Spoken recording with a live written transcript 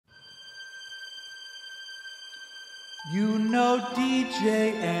You know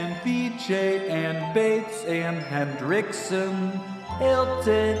DJ and BJ and Bates and Hendrickson,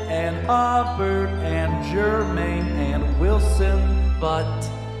 Hilton and Hubbard and Germain and Wilson. But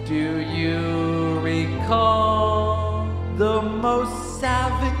do you recall the most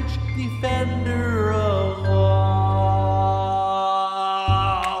savage defender of all?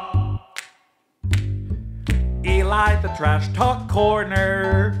 Eli the trash talk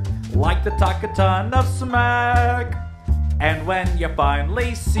corner, like to talk a ton of smack. And when you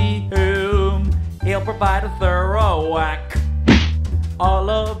finally see him, he'll provide a thorough whack. All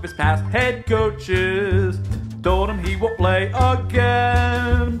of his past head coaches told him he will play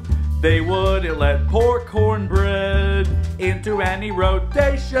again. They wouldn't let poor cornbread into any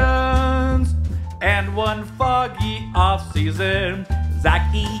rotations. And one foggy off-season,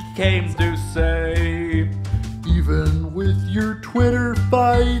 Zachy came to say, even with your Twitter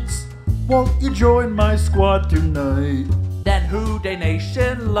fights, won't you join my squad tonight? Then Houday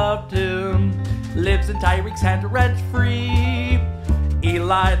Nation loved him, lives in Tyreek's hand rent-free.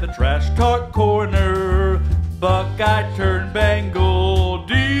 Eli the trash talk corner, Buckeye turned Bengal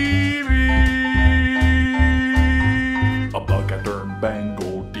DB. A Buckeye turned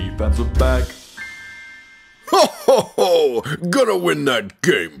Bengal defensive back. Ho ho ho! Gonna win that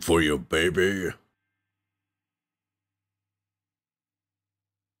game for you, baby.